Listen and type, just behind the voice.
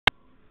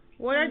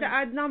What are the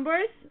odd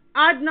numbers?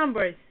 Odd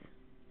numbers.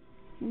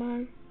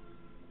 1,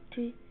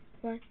 3,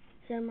 5,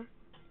 7,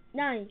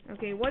 9.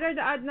 Okay, what are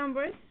the odd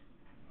numbers?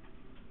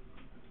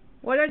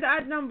 What are the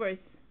odd numbers?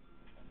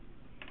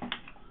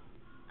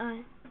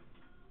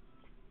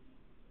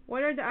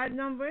 What are the odd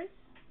numbers?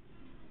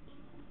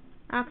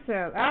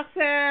 Axel,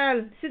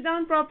 sit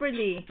down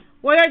properly.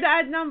 What are the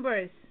odd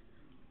numbers?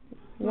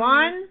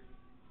 1,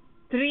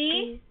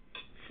 3,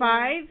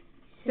 5,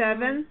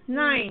 7,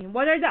 9.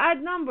 What are the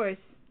odd numbers?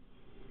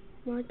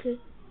 1, 3,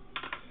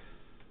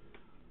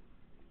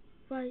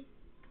 5,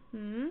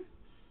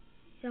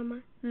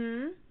 7,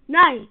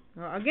 9.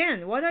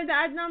 Again, what are the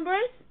odd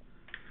numbers?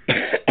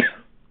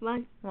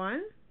 1,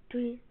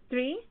 3,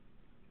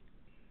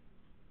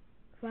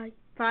 5,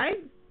 5,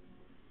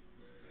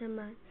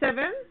 7,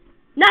 7,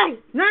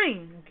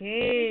 9.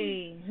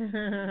 Okay.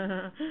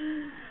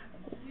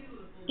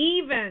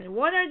 Even.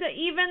 What are the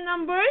even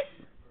numbers?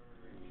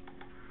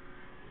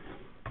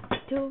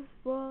 2,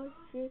 4,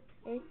 6,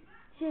 8,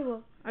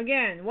 0.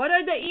 Again, what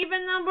are the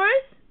even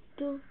numbers?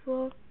 2,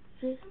 4,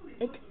 6,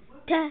 8,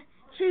 10,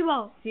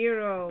 0.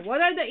 0.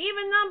 What are the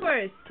even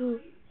numbers? 2,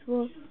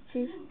 4,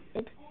 6,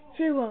 8,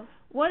 0.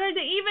 What are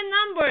the even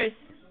numbers?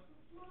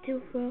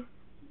 2, 4,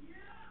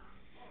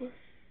 6,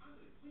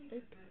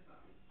 8,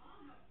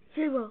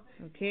 0.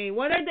 Okay,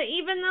 what are the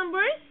even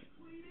numbers?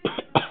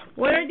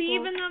 What are the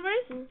even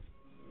numbers?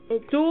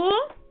 2,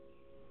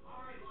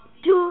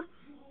 2,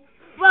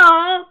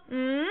 4,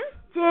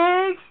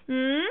 6,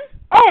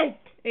 8,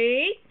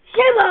 8,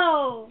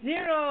 0.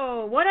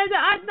 0. What are the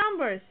odd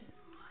numbers?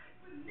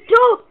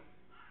 2.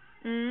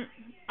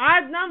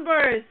 Odd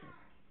numbers.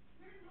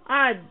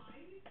 Odd.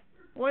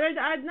 What are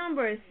the odd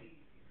numbers?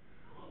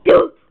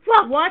 2,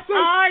 4. What 6.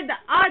 are the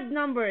odd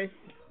numbers?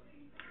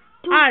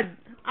 2.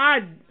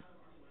 Odd.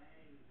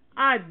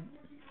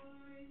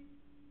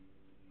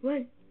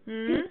 1,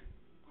 2,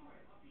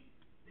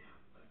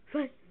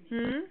 5,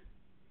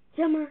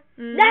 7,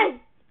 9.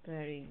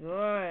 Very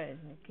good.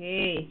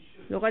 Okay.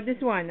 Look at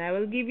this one. I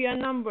will give you a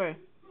number.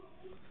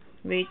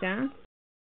 Wait,